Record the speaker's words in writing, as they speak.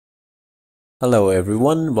Hello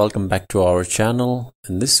everyone, welcome back to our channel.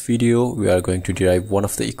 In this video, we are going to derive one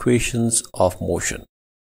of the equations of motion.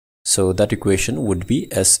 So that equation would be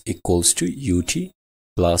s equals to ut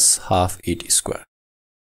plus half at square.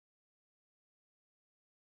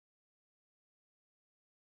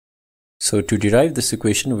 So to derive this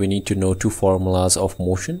equation, we need to know two formulas of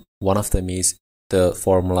motion. One of them is the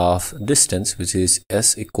formula of distance, which is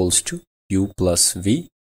s equals to u plus v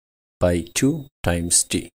by 2 times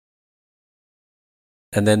t.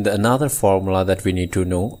 And then another formula that we need to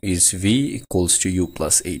know is v equals to u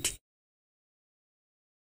plus at.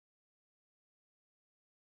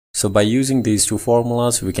 So by using these two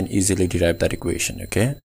formulas, we can easily derive that equation,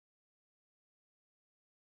 okay?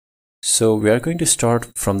 So we are going to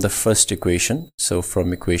start from the first equation. So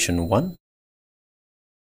from equation 1,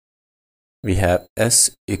 we have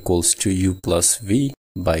s equals to u plus v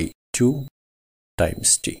by 2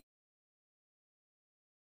 times t.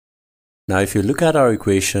 Now, if you look at our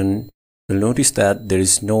equation, you'll notice that there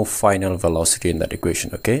is no final velocity in that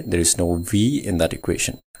equation, okay? There is no v in that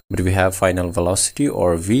equation, but we have final velocity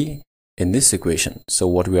or v in this equation. So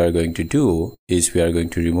what we are going to do is we are going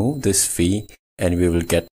to remove this v and we will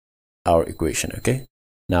get our equation, okay?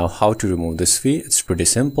 Now, how to remove this v? It's pretty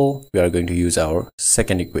simple. We are going to use our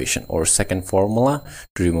second equation or second formula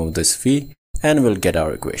to remove this v and we'll get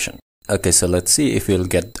our equation. Okay, so let's see if we'll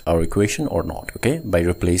get our equation or not, okay, by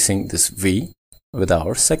replacing this v with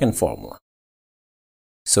our second formula.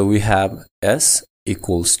 So we have s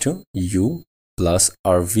equals to u plus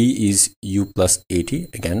our v is u plus at,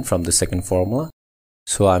 again from the second formula.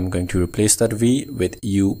 So I'm going to replace that v with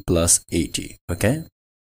u plus at, okay,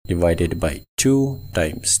 divided by 2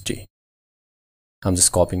 times t. I'm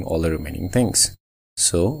just copying all the remaining things.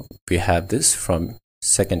 So we have this from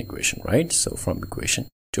second equation, right? So from equation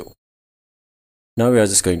 2. Now we are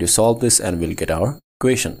just going to solve this and we'll get our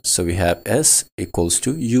equation. So we have s equals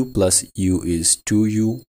to u plus u is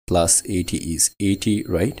 2u plus at is 80,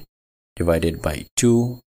 right? Divided by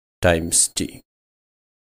 2 times t.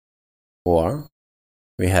 Or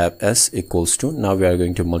we have s equals to, now we are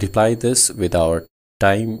going to multiply this with our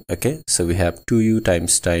time, okay? So we have 2u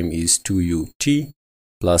times time is 2ut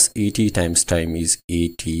plus 80 times time is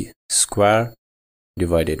at square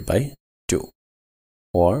divided by 2.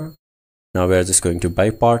 Or now we are just going to by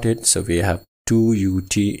part it. So we have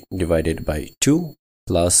 2ut divided by 2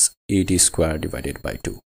 plus 80 square divided by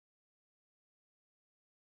 2.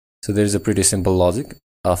 So there is a pretty simple logic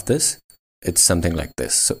of this. It's something like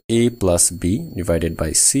this. So a plus b divided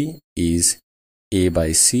by c is a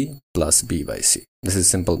by c plus b by c. This is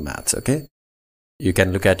simple maths, okay? You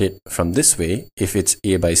can look at it from this way. If it's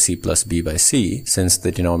a by c plus b by c, since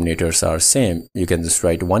the denominators are same, you can just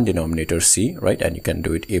write one denominator c, right? And you can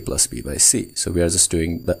do it a plus b by c. So we are just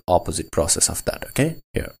doing the opposite process of that, okay?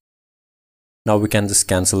 Here. Now we can just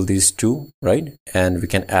cancel these two, right? And we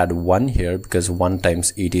can add 1 here because 1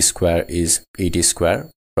 times 80 square is 80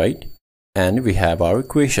 square, right? And we have our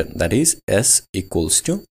equation, that is s equals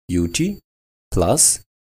to ut plus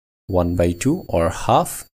 1 by 2 or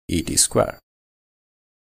half 80 square.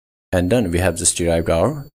 And then we have just derived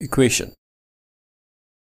our equation.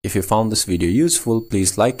 If you found this video useful,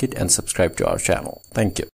 please like it and subscribe to our channel.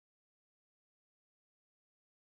 Thank you.